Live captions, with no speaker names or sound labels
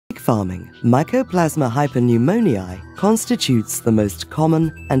farming, Mycoplasma hyponeumoniae constitutes the most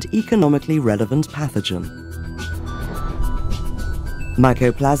common and economically relevant pathogen.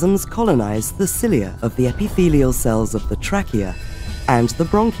 Mycoplasms colonize the cilia of the epithelial cells of the trachea and the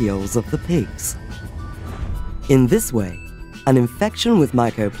bronchioles of the pigs. In this way, an infection with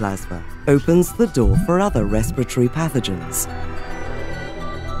Mycoplasma opens the door for other respiratory pathogens.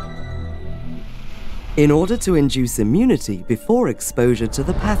 In order to induce immunity before exposure to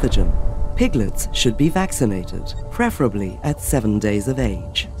the pathogen, piglets should be vaccinated, preferably at 7 days of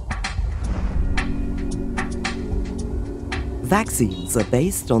age. Vaccines are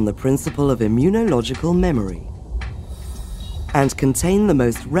based on the principle of immunological memory and contain the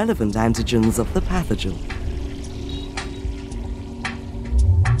most relevant antigens of the pathogen.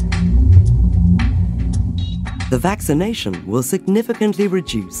 The vaccination will significantly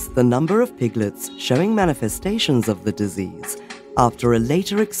reduce the number of piglets showing manifestations of the disease after a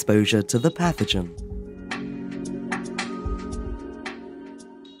later exposure to the pathogen.